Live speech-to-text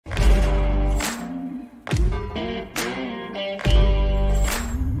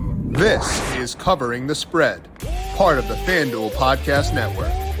This is Covering the Spread, part of the FanDuel Podcast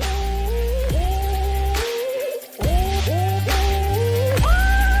Network.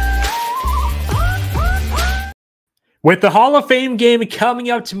 With the Hall of Fame game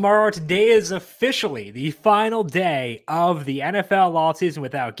coming up tomorrow, today is officially the final day of the NFL offseason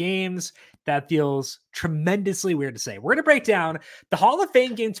without games. That feels tremendously weird to say. We're going to break down the Hall of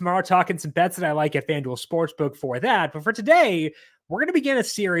Fame game tomorrow, talking some bets that I like at FanDuel Sportsbook for that. But for today, we're going to begin a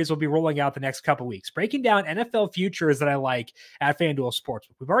series we'll be rolling out the next couple weeks, breaking down NFL futures that I like at FanDuel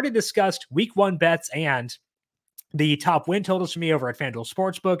Sportsbook. We've already discussed week one bets and the top win totals for me over at FanDuel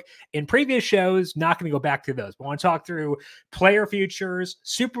Sportsbook in previous shows. Not going to go back through those, but I want to talk through player futures,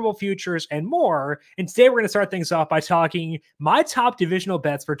 Super Bowl futures, and more. And today we're going to start things off by talking my top divisional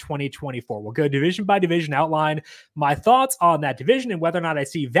bets for 2024. We'll go division by division, outline my thoughts on that division and whether or not I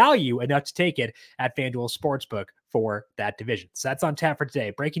see value enough to take it at FanDuel Sportsbook for that division. So that's on tap for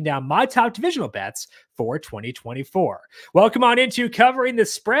today, breaking down my top divisional bets for 2024. Welcome on into Covering the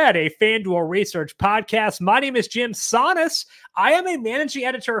Spread, a FanDuel Research podcast. My name is Jim Sonis. I am a managing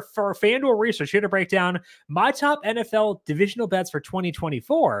editor for FanDuel Research, here to break down my top NFL divisional bets for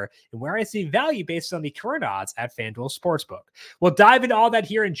 2024 and where I see value based on the current odds at FanDuel Sportsbook. We'll dive into all that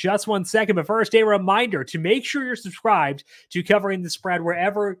here in just 1 second, but first, a reminder to make sure you're subscribed to Covering the Spread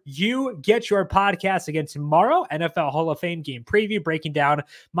wherever you get your podcasts. Again, tomorrow, NFL Hall of Fame game preview, breaking down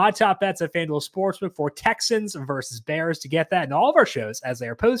my top bets at FanDuel Sportsbook for Texans versus Bears. To get that and all of our shows as they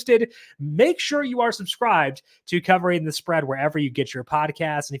are posted, make sure you are subscribed to Covering the Spread wherever you get your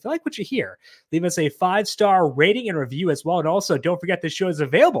podcasts. And if you like what you hear, leave us a 5-star rating and review as well. And also, don't forget the show is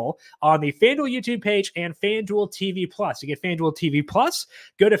available on the FanDuel YouTube page and FanDuel TV Plus. To get FanDuel TV Plus,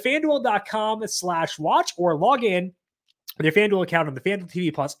 go to FanDuel.com/watch or log in with your FanDuel account on the FanDuel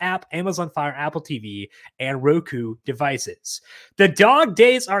TV Plus app, Amazon Fire, Apple TV, and Roku devices. The dog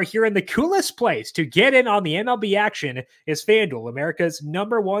days are here, and the coolest place to get in on the MLB action is FanDuel, America's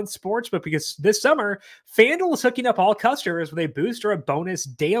 #1 sportsbook, because this summer, FanDuel is hooking up all customers with a boost or a bonus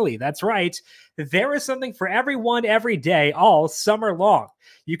daily. That's right. There is something for everyone every day, all summer long.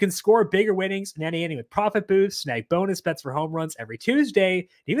 You can score bigger winnings in any inning with profit boosts, snag bonus bets for home runs every Tuesday, and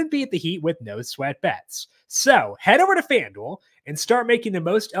even beat the Heat with no sweat bets. So head over to FanDuel and start making the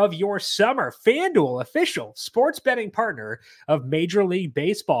most of your summer. FanDuel, official sports betting partner of Major League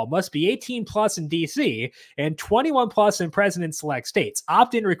Baseball. Must be 18 plus in DC and 21 plus in present in select states.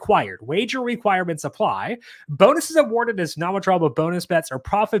 Opt-in required. Wager requirements apply. Bonuses awarded as non-withdrawable bonus bets or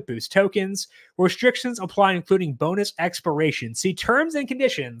profit boost tokens. Restrictions apply, including bonus expiration. See terms and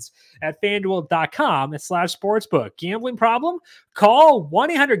conditions at FanDuel.com/sportsbook. Gambling problem? Call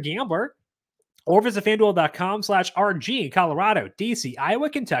 1-800-GAMBLER. or visit FanDuel.com/RG in Colorado, DC,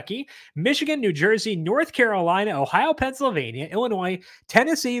 Iowa, Kentucky, Michigan, New Jersey, North Carolina, Ohio, Pennsylvania, Illinois,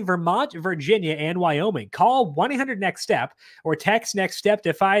 Tennessee, Vermont, Virginia, and Wyoming. Call 1-800-NEXT-STEP or text NEXT STEP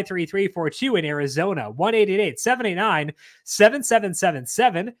to 53342 in Arizona,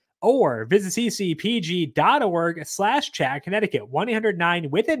 1-888-789-7777. Or visit ccpg.org/chat, Connecticut,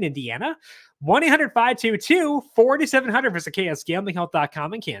 1-800-9-WITH-IT, Indiana, 1-800-522-4700. Visit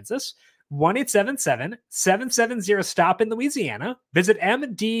ksgamblinghelp.com in Kansas, 1-877-770-STOP in Louisiana. Visit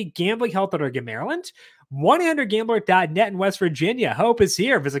mdgamblinghelp.org in Maryland, 1-800-GAMBLER.net in West Virginia. Hope is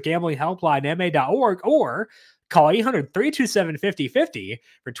here. Visit gamblinghelplinema.org or call 800-327-5050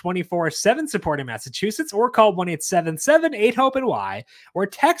 for 24/7 support in Massachusetts, or call 1-877-8-HOPE-NY or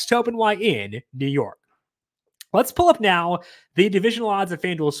text HOPE-NY in New York. Let's pull up now the divisional odds at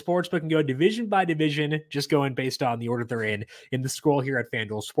FanDuel Sportsbook and go division by division, just going based on the order they're in the scroll here at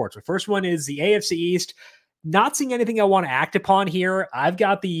FanDuel Sports. The first one is the AFC East. Not seeing anything I want to act upon here. I've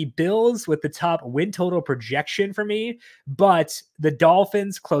got the Bills with the top win total projection for me, but the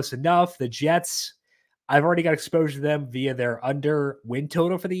Dolphins, close enough. The Jets, I've already got exposure to them via their under win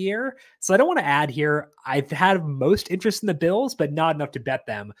total for the year. So I don't want to add here. I've had most interest in the Bills, but not enough to bet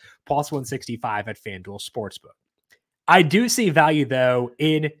them. Plus 165 at FanDuel Sportsbook. I do see value, though,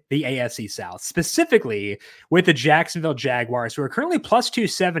 in the AFC South, specifically with the Jacksonville Jaguars, who are currently plus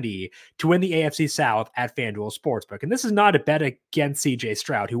 270 to win the AFC South at FanDuel Sportsbook. And this is not a bet against CJ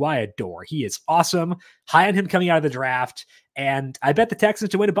Stroud, who I adore. He is awesome. High on him coming out of the draft. And I bet the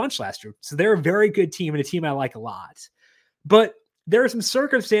Texans to win a bunch last year. So they're a very good team and a team I like a lot. But there are some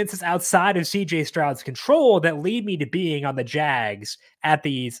circumstances outside of CJ Stroud's control that lead me to being on the Jags at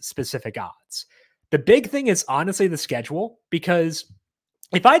these specific odds. The big thing is honestly the schedule, because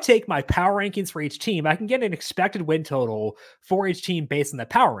if I take my power rankings for each team, I can get an expected win total for each team based on the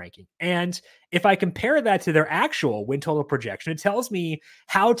power ranking. And if I compare that to their actual win total projection, it tells me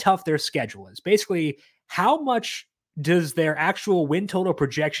how tough their schedule is. Basically, how much does their actual win total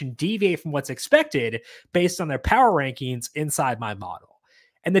projection deviate from what's expected based on their power rankings inside my model?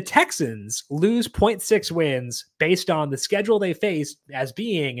 And the Texans lose 0.6 wins based on the schedule they faced as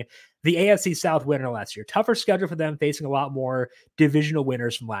being the AFC South winner last year. Tougher schedule for them, facing a lot more divisional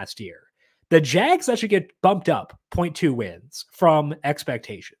winners from last year. The Jags actually get bumped up 0.2 wins from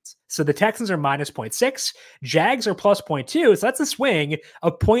expectations. So the Texans are minus 0.6, Jags are plus 0.2, so that's a swing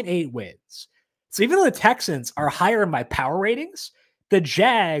of 0.8 wins. So even though the Texans are higher in my power ratings, the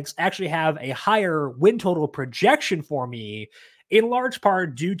Jags actually have a higher win total projection for me, in large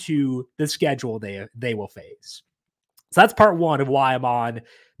part due to the schedule they will face. So that's part one of why I'm on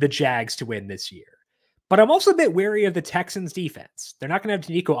the Jags to win this year. But I'm also a bit wary of the Texans defense. They're not going to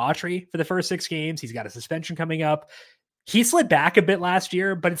have Danico Autry for the first 6 games. He's got a suspension coming up. He slid back a bit last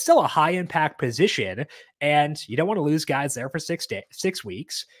year, but it's still a high impact position. And you don't want to lose guys there for 6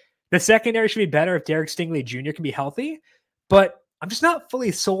 weeks. The secondary should be better if Derek Stingley Jr. can be healthy, but I'm just not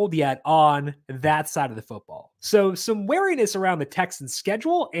fully sold yet on that side of the football. So some wariness around the Texans'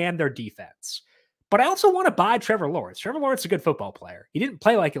 schedule and their defense. But I also want to buy Trevor Lawrence. Trevor Lawrence is a good football player. He didn't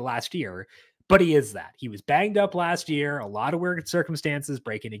play like it last year, but he is that. He was banged up last year, a lot of weird circumstances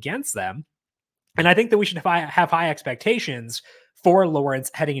breaking against them. And I think that we should have high expectations for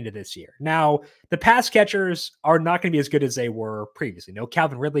Lawrence heading into this year. Now, the pass catchers are not going to be as good as they were previously. No,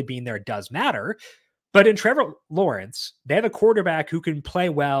 Calvin Ridley being there does matter. But in Trevor Lawrence, they have a quarterback who can play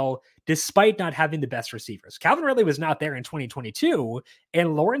well despite not having the best receivers. Calvin Ridley was not there in 2022,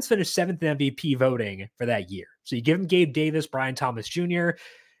 and Lawrence finished 7th in MVP voting for that year. So you give him Gabe Davis, Brian Thomas Jr.,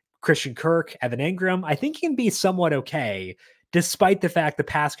 Christian Kirk, Evan Ingram. I think he can be somewhat okay, despite the fact the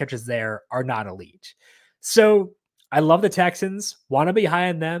pass catchers there are not elite. So I love the Texans, want to be high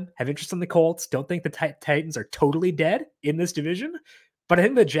on them, have interest in the Colts, don't think the Titans are totally dead in this division. But I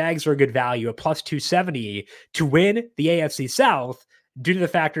think the Jags are a good value at plus 270 to win the AFC South due to the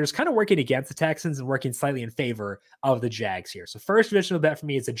factors kind of working against the Texans and working slightly in favor of the Jags here. So first divisional bet for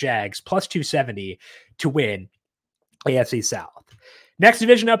me is the Jags plus 270 to win AFC South. Next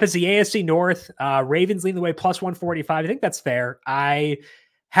division up is the AFC North. Ravens leading the way plus 145. I think that's fair. I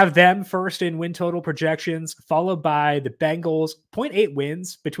have them first in win total projections, followed by the Bengals. 0.8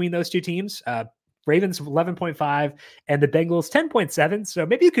 wins between those two teams. Ravens 11.5 and the Bengals 10.7. So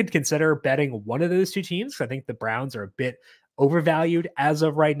maybe you could consider betting one of those two teams. I think the Browns are a bit overvalued as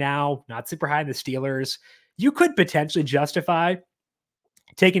of right now, not super high in the Steelers. You could potentially justify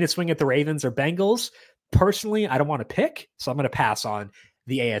taking a swing at the Ravens or Bengals. Personally, I don't want to pick, so I'm going to pass on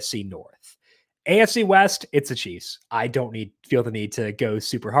the AFC North. AFC West, it's the Chiefs. I don't feel the need to go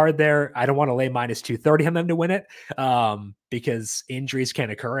super hard there. I don't want to lay minus 230 on them to win it because injuries can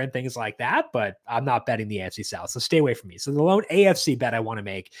occur and things like that, but I'm not betting the AFC South, so stay away from me. So the lone AFC bet I want to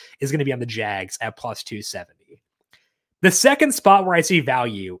make is going to be on the Jags at plus 270. The second spot where I see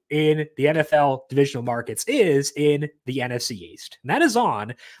value in the NFL divisional markets is in the NFC East. And that is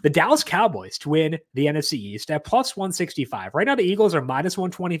on the Dallas Cowboys to win the NFC East at plus 165. Right now, the Eagles are minus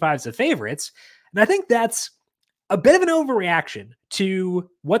 125 as the favorites. And I think that's a bit of an overreaction to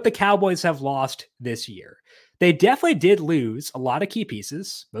what the Cowboys have lost this year. They definitely did lose a lot of key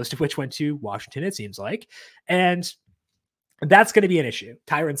pieces, most of which went to Washington, it seems like. And that's going to be an issue.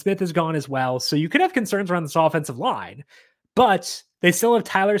 Tyron Smith is gone as well. So you could have concerns around this offensive line, but they still have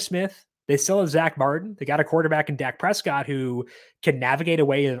Tyler Smith. They still have Zach Martin. They got a quarterback in Dak Prescott who can navigate a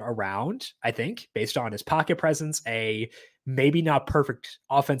way around, I think, based on his pocket presence, a maybe not perfect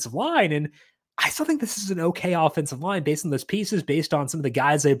offensive line. And I still think this is an okay offensive line based on those pieces, based on some of the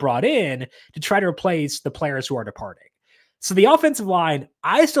guys they brought in to try to replace the players who are departing. So the offensive line,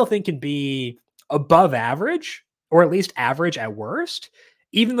 I still think can be above average, or at least average at worst,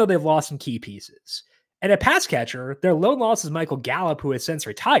 even though they've lost some key pieces. And at pass catcher, their lone loss is Michael Gallup, who has since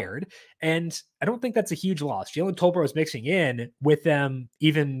retired. And I don't think that's a huge loss. Jalen Tolbert was mixing in with them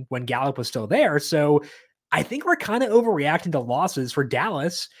even when Gallup was still there. So I think we're kind of overreacting to losses for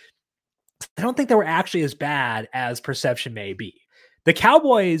Dallas. I don't think they were actually as bad as perception may be. The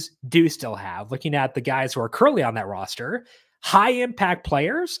Cowboys do still have, looking at the guys who are currently on that roster, high impact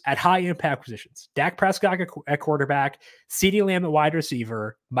players at high impact positions. Dak Prescott at quarterback, CeeDee Lamb at wide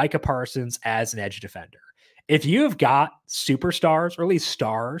receiver, Micah Parsons as an edge defender. If you have got superstars, or at least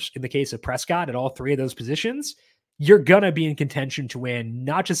stars in the case of Prescott at all three of those positions, you're going to be in contention to win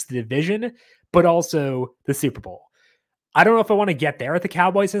not just the division, but also the Super Bowl. I don't know if I want to get there at the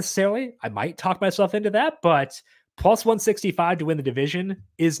Cowboys necessarily. I might talk myself into that, but plus 165 to win the division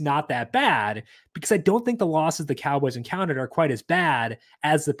is not that bad because I don't think the losses the Cowboys encountered are quite as bad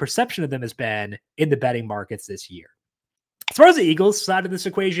as the perception of them has been in the betting markets this year. As far as the Eagles side of this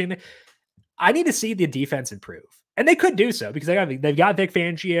equation, I need to see the defense improve. And they could do so because they've got Vic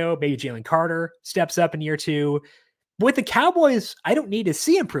Fangio, maybe Jalen Carter steps up in year 2. With the Cowboys, I don't need to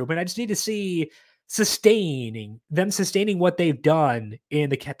see improvement. I just need to see sustaining what they've done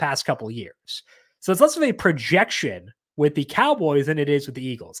in the past couple of years. So it's less of a projection with the Cowboys than it is with the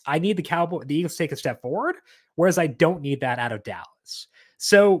Eagles. I need the Eagles to take a step forward, whereas I don't need that out of Dallas.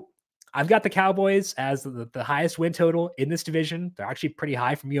 So I've got the Cowboys as the highest win total in this division. They're actually pretty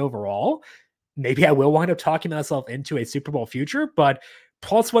high for me overall. Maybe I will wind up talking myself into a Super Bowl future, but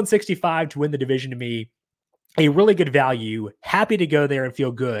plus 165 to win the division to me, a really good value. Happy to go there and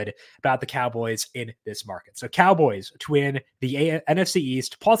feel good about the Cowboys in this market. So Cowboys to win the NFC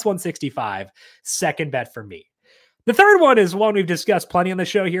East, plus 165, second bet for me. The third one is one we've discussed plenty on the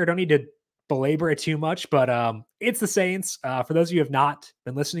show here. Don't need to belabor it too much, but it's the Saints. For those of you who have not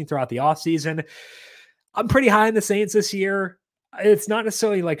been listening throughout the offseason, I'm pretty high in the Saints this year. It's not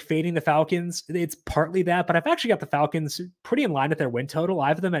necessarily like fading the Falcons. It's partly that, but I've actually got the Falcons pretty in line with their win total. I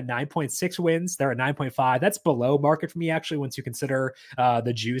have them at 9.6 wins. They're at 9.5. That's below market for me, actually, once you consider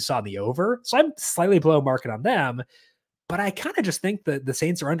the juice on the over. So I'm slightly below market on them, but I kind of just think that the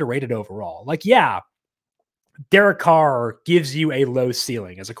Saints are underrated overall. Like, yeah, Derek Carr gives you a low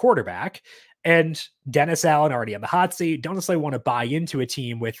ceiling as a quarterback, and Dennis Allen already on the hot seat. Don't necessarily want to buy into a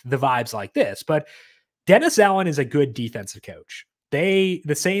team with the vibes like this, but Dennis Allen is a good defensive coach. The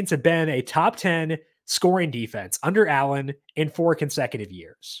Saints have been a top 10 scoring defense under Allen in 4 consecutive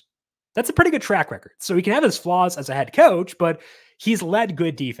years. That's a pretty good track record. So he can have his flaws as a head coach, but he's led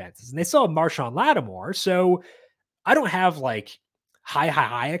good defenses. And they still have Marshawn Lattimore. So I don't have like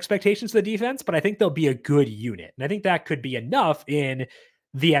high expectations for the defense, but I think they'll be a good unit. And I think that could be enough in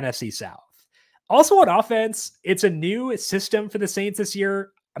the NFC South. Also on offense, it's a new system for the Saints this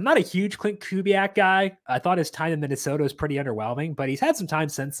year. I'm not a huge Clint Kubiak guy. I thought his time in Minnesota was pretty underwhelming, but he's had some time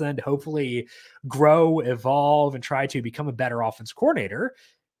since then to hopefully grow, evolve, and try to become a better offense coordinator.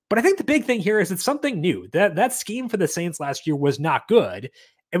 But I think the big thing here is it's something new. That scheme for the Saints last year was not good.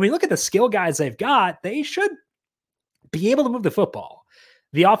 And when you look at the skill guys they've got, they should be able to move the football.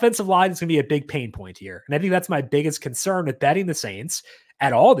 The offensive line is going to be a big pain point here. And I think that's my biggest concern with betting the Saints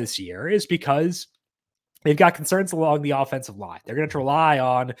at all this year, is because they've got concerns along the offensive line. They're going to rely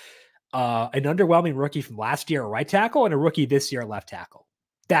on an underwhelming rookie from last year at right tackle and a rookie this year at left tackle.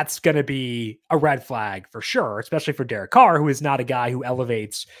 That's going to be a red flag for sure, especially for Derek Carr, who is not a guy who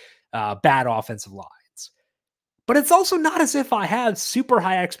elevates bad offensive lines. But it's also not as if I have super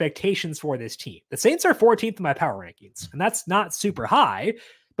high expectations for this team. The Saints are 14th in my power rankings, and that's not super high,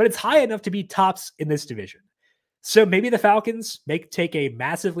 but it's high enough to be tops in this division. So maybe the Falcons take a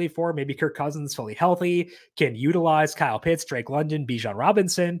massive leap forward. Maybe Kirk Cousins, fully healthy, can utilize Kyle Pitts, Drake London, Bijan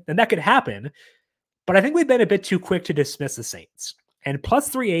Robinson, and that could happen. But I think we've been a bit too quick to dismiss the Saints. And plus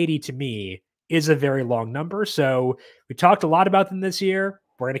 380 to me is a very long number. So we talked a lot about them this year.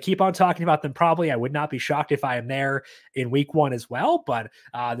 We're going to keep on talking about them probably. I would not be shocked if I am there in week 1 as well. But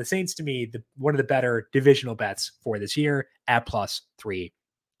the Saints, to me, one of the better divisional bets for this year at plus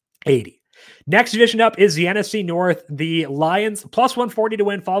 380. Next division up is the NFC North. The Lions plus 140 to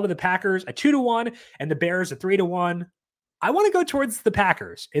win, followed by the Packers at 2-1, and the Bears at 3-1. I want to go towards the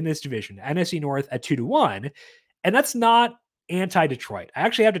Packers in this division, NFC North at 2-1, and that's not anti-Detroit. I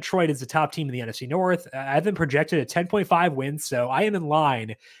actually have Detroit as the top team in the NFC North. I have them projected at 10.5 wins, so I am in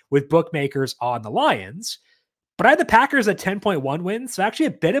line with bookmakers on the Lions. But I have the Packers at 10.1 wins, so actually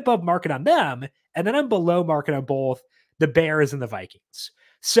a bit above market on them, and then I'm below market on both the Bears and the Vikings.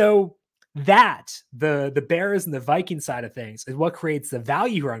 So that the Bears and the Viking side of things is what creates the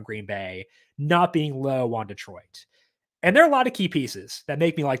value here on Green Bay, not being low on Detroit. And there are a lot of key pieces that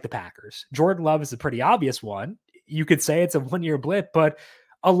make me like the Packers. Jordan Love is a pretty obvious one. You could say it's a one-year blip, but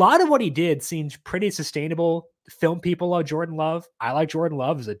a lot of what he did seems pretty sustainable. Film people love Jordan Love. I like Jordan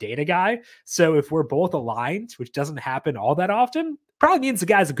Love as a data guy. So if we're both aligned, which doesn't happen all that often, probably means the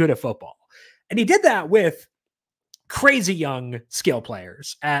guy's good at football. And he did that with crazy young skill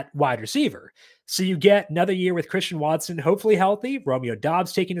players at wide receiver. So you get another year with Christian Watson, hopefully healthy. Romeo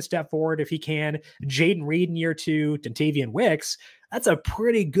Doubs taking a step forward if he can. Jaden Reed in year 2. Dontavian Wicks. That's a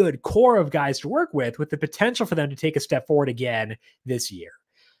pretty good core of guys to work with the potential for them to take a step forward again this year.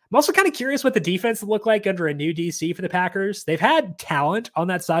 I'm also kind of curious what the defense will look like under a new DC for the Packers. They've had talent on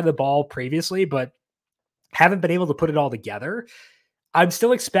that side of the ball previously, but haven't been able to put it all together. I'm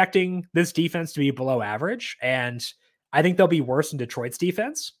still expecting this defense to be below average, and I think they'll be worse than Detroit's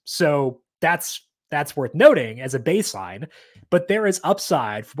defense. So that's worth noting as a baseline, but there is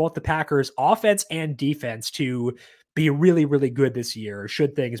upside for both the Packers offense and defense to be really, really good this year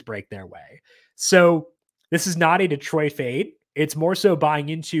should things break their way. So this is not a Detroit fade It's more so buying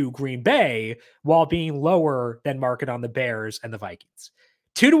into Green Bay while being lower than market on the Bears and the Vikings.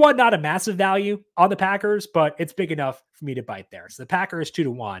 2-1, not a massive value on the Packers, but it's big enough for me to bite there. So the Packers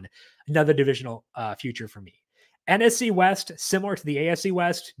 2-1, another divisional future for me. NFC West, similar to the AFC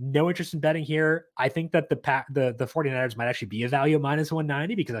West, no interest in betting here. I think that the 49ers might actually be a value of minus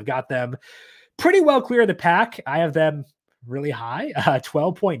 190 because I've got them pretty well clear of the pack. I have them really high,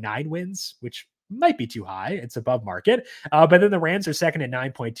 12.9 wins, which might be too high. It's above market. But then the Rams are second at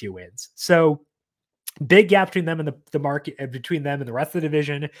 9.2 wins. So big gap between them and the market, between them and the rest of the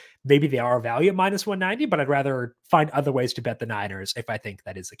division. Maybe they are a value at minus 190, but I'd rather find other ways to bet the Niners if I think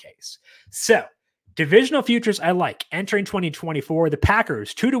that is the case. So divisional futures I like. Entering 2024, the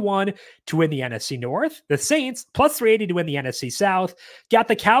Packers 2-1 to win the NFC North. The Saints plus 380 to win the NFC South. Got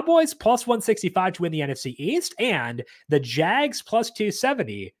the Cowboys plus 165 to win the NFC East. And the Jags plus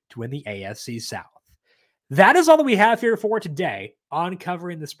 270 to win the AFC South. That is all that we have here for today on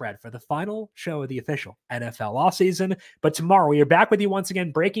Covering the Spread for the final show of the official NFL offseason. But tomorrow we are back with you once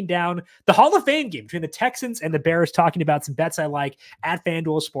again, breaking down the Hall of Fame game between the Texans and the Bears, talking about some bets I like at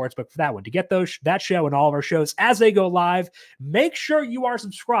FanDuel Sportsbook for that one. To get that show and all of our shows as they go live, make sure you are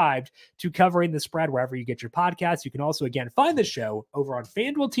subscribed to Covering the Spread wherever you get your podcasts. You can also, again, find the show over on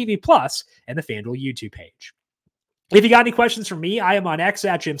FanDuel TV Plus and the FanDuel YouTube page. If you got any questions for me, I am on X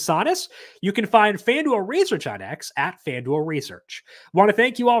at Jim Sonis. You can find FanDuel Research on X at FanDuel Research. Want to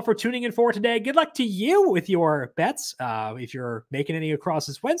thank you all for tuning in for today. Good luck to you with your bets. If you're making any across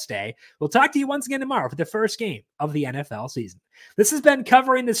this Wednesday, we'll talk to you once again tomorrow for the first game of the NFL season. This has been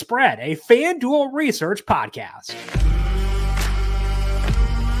Covering the Spread, a FanDuel Research podcast.